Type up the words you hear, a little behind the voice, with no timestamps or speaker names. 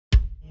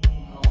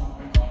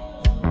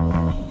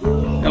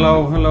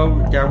Hello,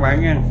 chào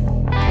bạn nha.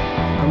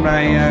 Hôm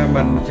nay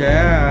mình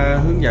sẽ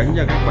hướng dẫn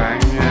cho các bạn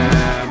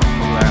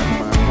làm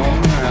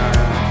món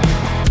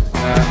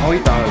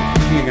oyster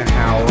cũng như là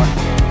hào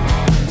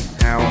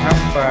hấp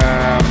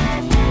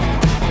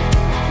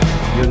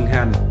gừng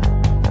hành,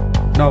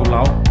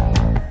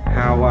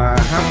 hào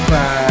hấp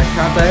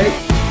sate.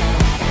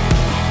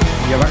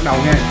 Giờ bắt đầu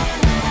nha.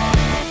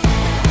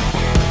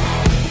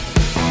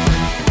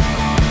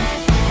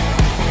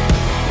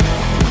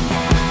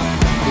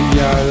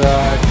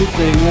 Giờ trước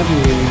tiên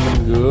thì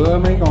mình rửa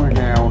mấy con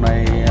hào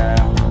này,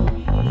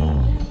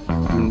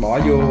 mình bỏ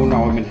vô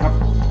nồi mình hấp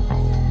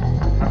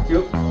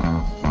trước.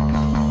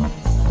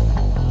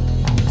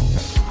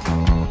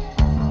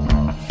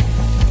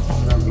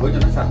 Rửa cho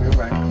nó sạch các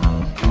bạn.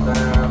 Người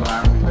ta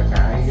làm người ta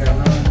cạy ra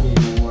nó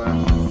nhiều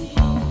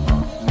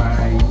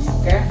mài với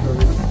cát rồi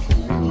đó.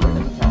 Rửa cho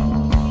nó sạch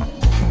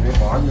để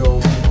bỏ vô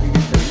cái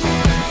xỉ.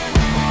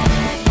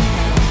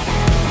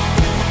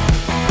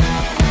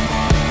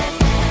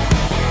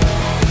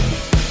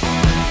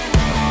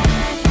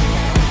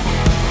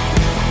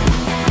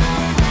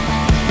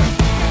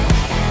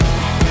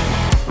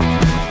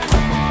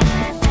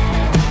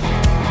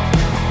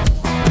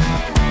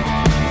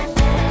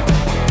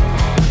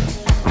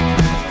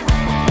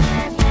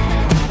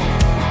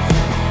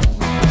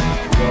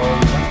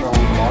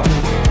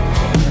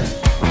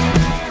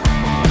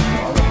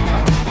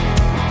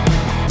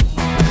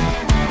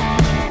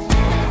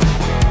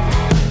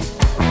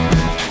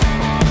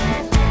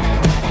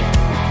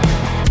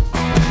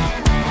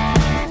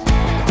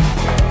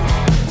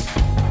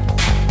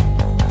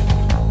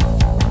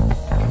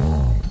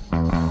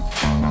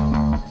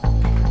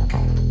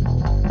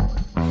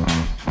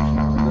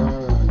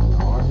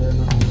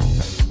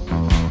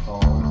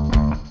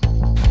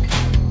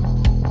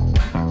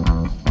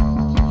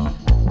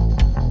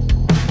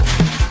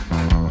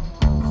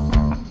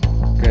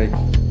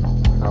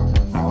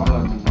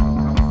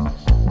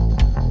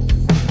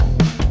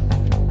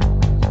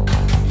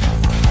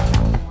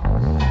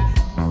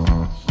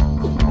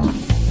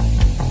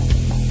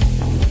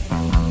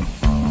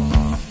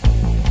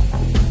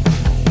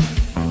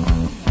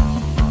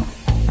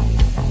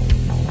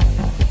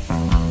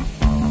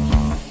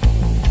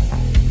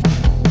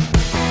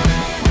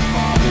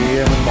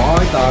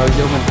 Tờ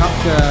vô mình hấp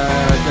rồi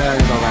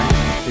bạn.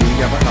 Thì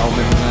giờ bắt đầu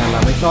mình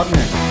làm cái sốt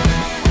nè.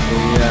 Thì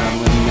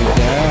mình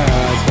sẽ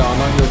cho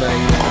nó vô đây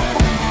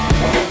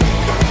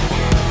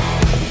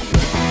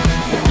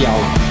ít dầu,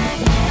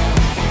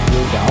 vô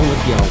chảo ít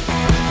dầu,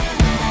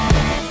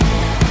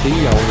 tí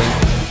dầu đây,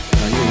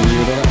 khoảng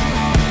nhiều đó,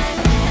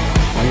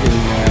 khoảng chừng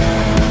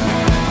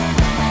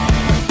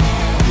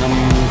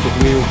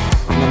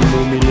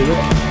 50 ml.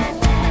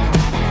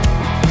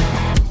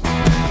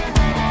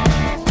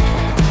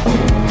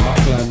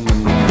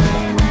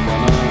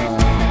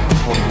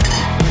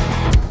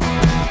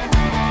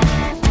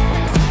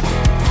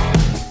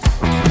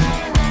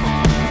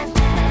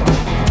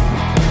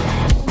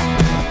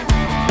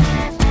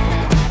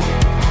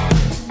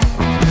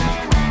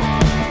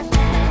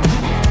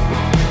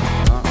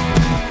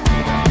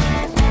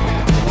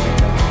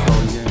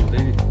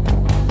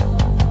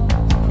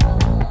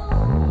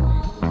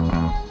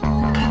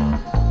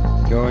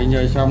 Rồi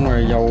giờ xong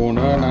rồi, dầu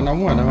nó đã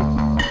nóng rồi đó.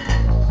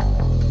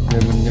 Giờ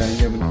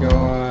mình cho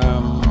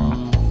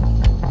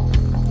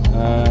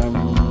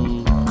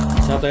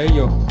sate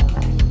vô.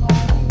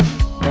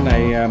 Cái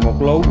này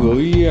 1,5 lỗ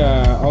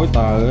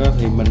oyster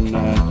thì mình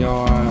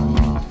cho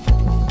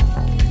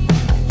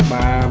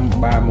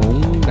 3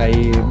 muỗng đầy,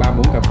 3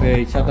 muỗng cà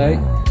phê sate.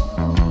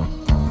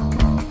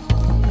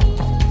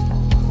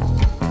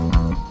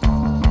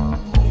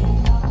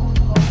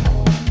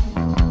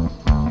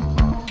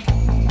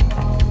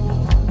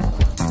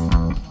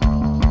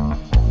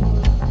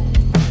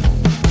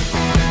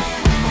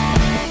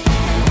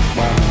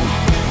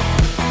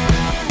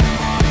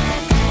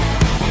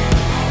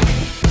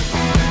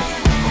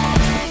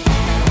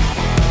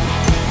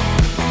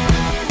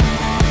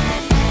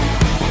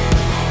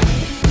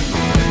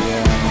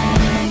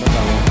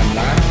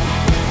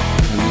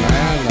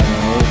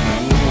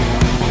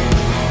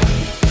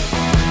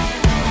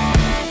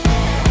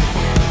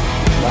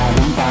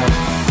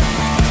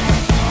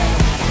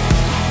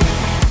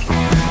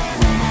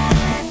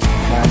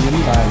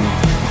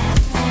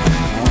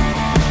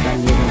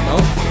 Càng nhiều càng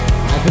tốt.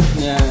 Ai thích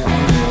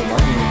ăn nhiều bỏ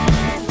nhiều,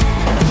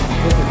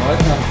 thích thì bỏ ít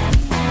thôi.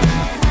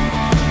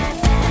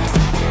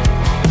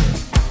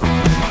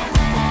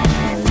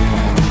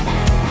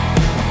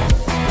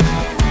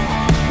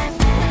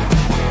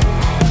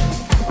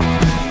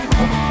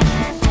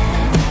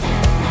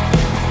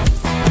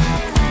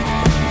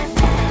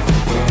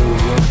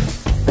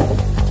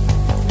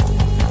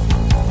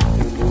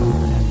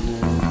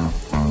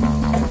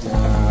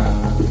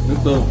 Nước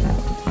tương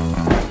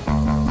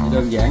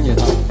đơn giản vậy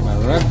thôi mà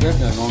rất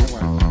là ngon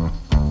các bạn.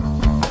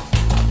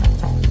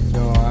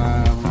 Cho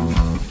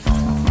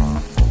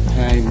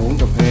 2 muỗng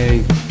cà phê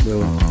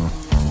đường,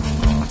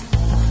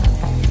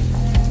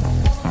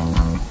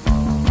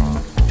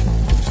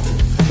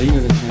 tí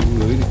nữa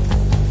 2,5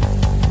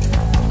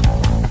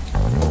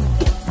 muỗng.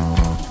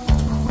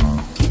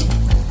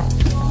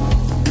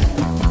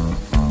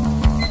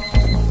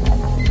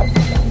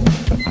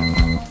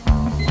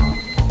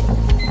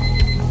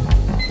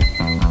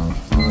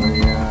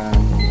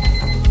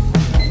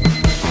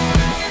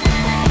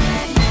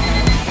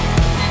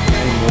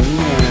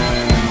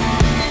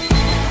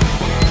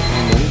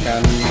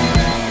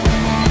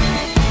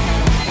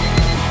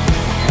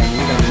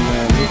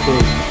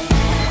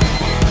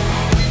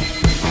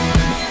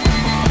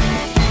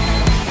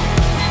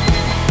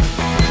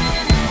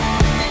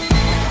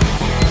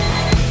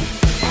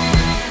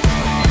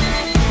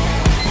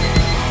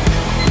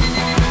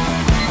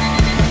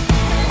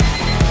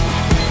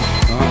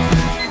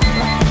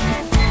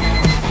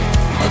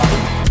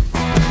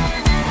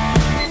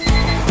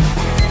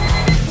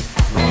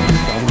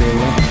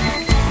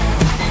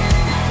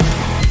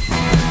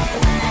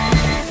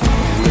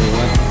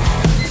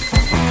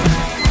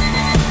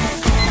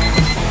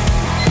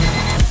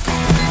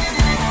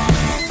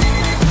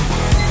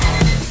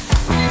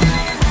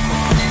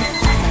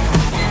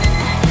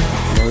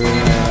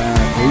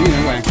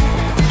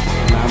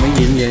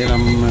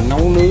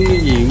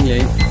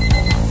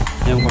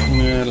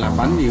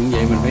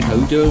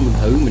 chưa, mình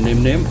thử mình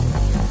nêm nếm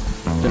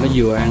cho nó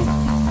vừa ăn.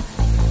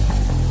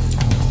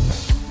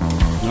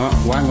 Nó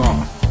quá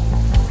ngon,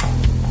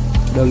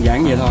 đơn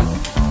giản vậy thôi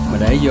mà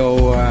để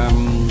vô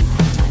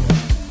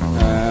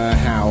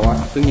hào á,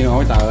 tức như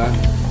ổi tờ á,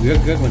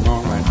 rất là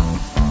ngon bạn,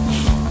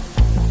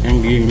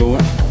 ăn ghiền luôn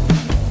á.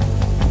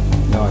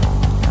 Rồi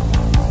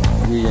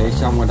như vậy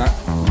xong rồi đó,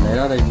 để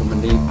đó đây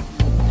mình đi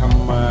thăm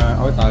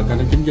ổi tờ coi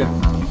nó chín chưa.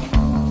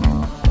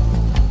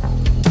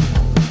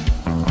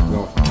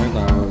 Rồi ổi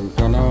tờ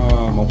cho nó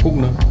 1 phút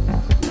nữa,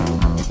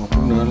 1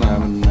 phút nữa là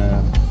mình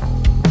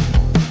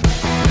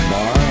bỏ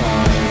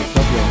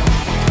sốt vô.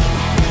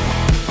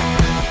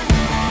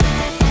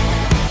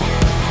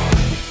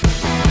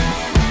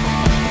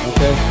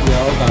 Ok, giờ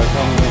ổi tờ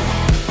xong rồi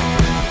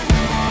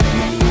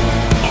mình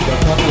cho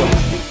sốt vô.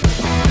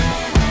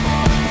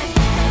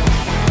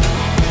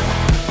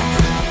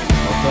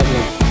 Sốt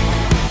luôn.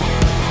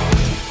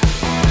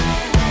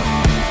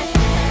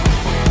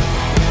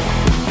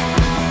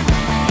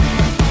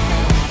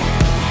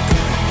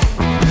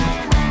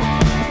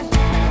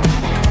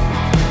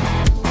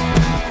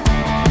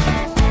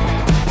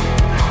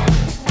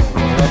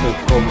 Nó được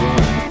thơm luôn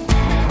rồi,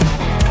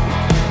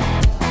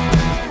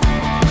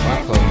 quá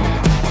thơm.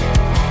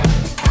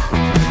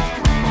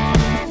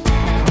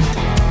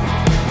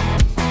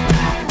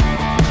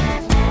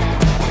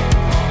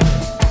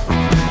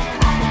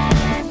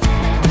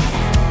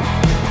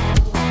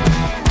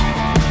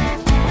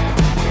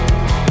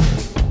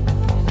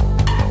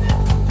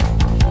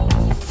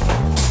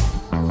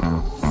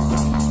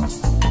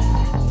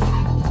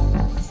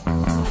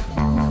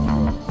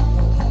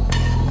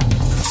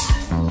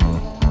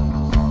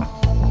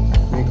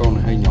 Mấy con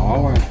này hơi nhỏ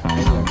quá,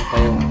 thấy là cái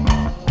teo.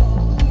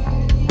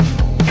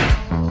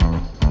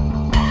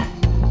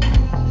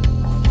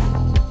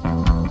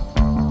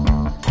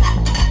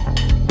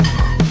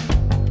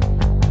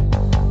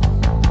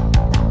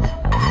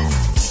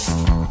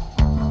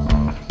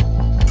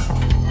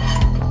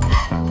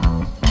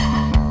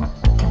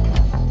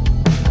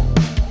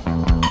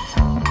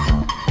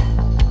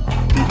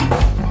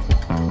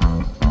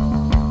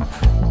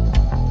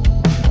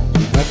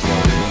 Hết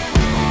rồi.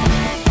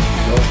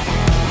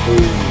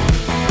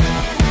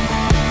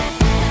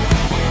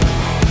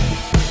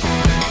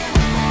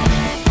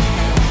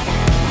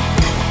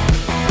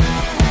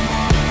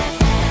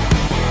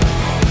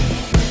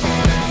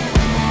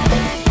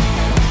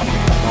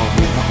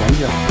 Hấp dẫn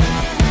chưa?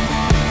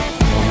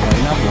 Rồi mình đậy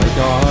nắp lại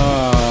cho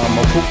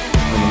 1 phút,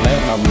 rồi mình lấy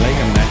bắt đầu mình lấy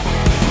cầm nè,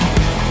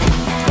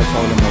 để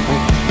sôi lên 1 phút.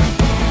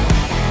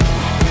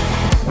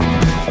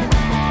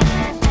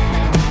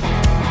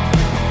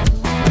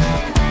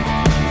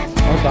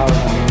 Ổi tờ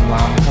là mình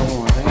làm xong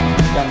rồi thấy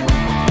chanh không?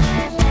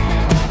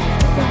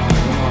 Chanh thì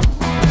nó ngon.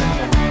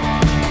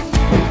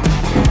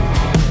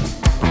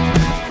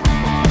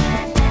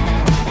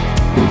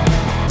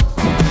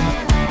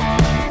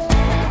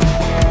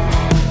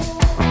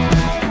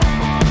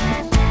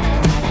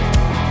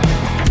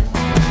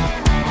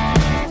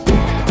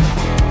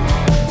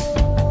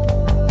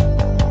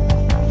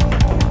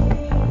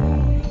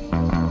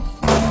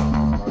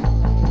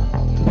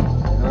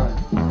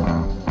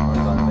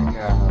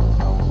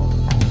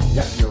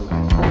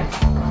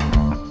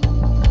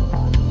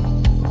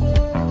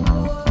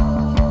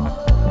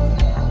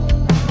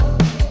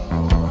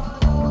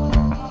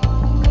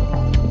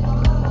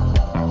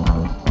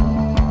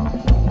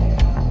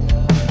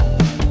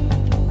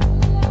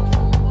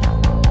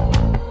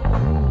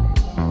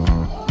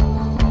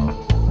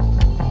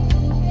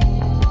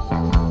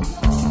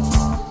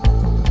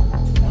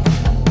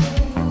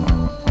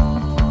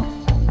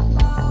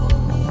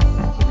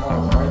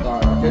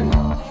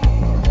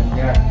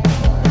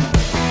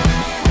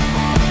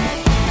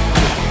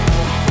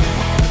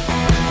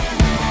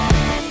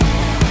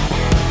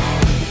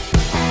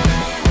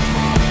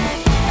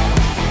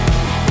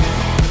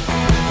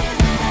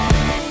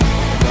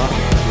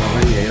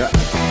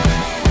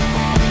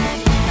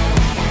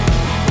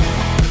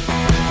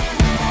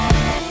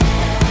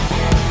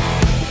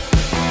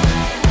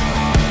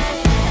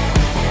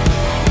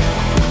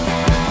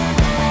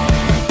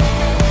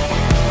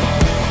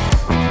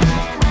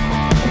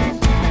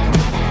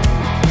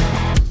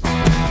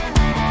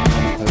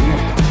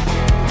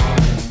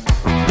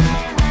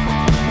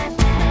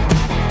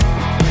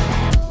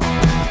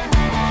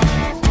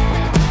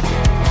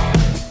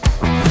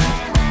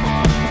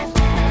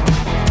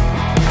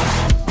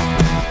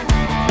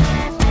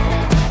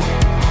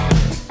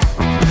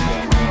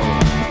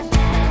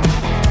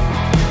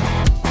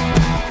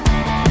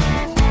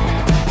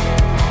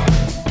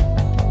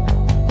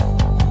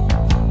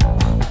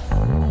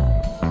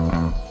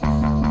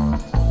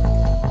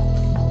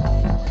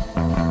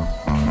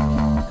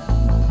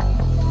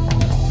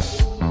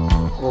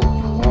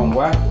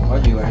 Quá, có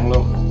nhiều ăn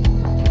luôn.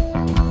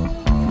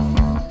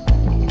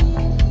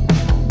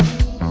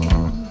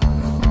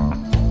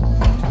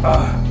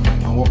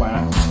 Ngon quá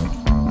bạn.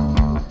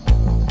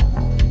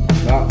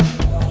 Đó,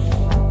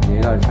 vậy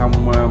là xong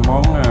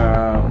món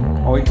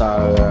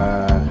oyster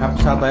hấp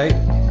sa tế.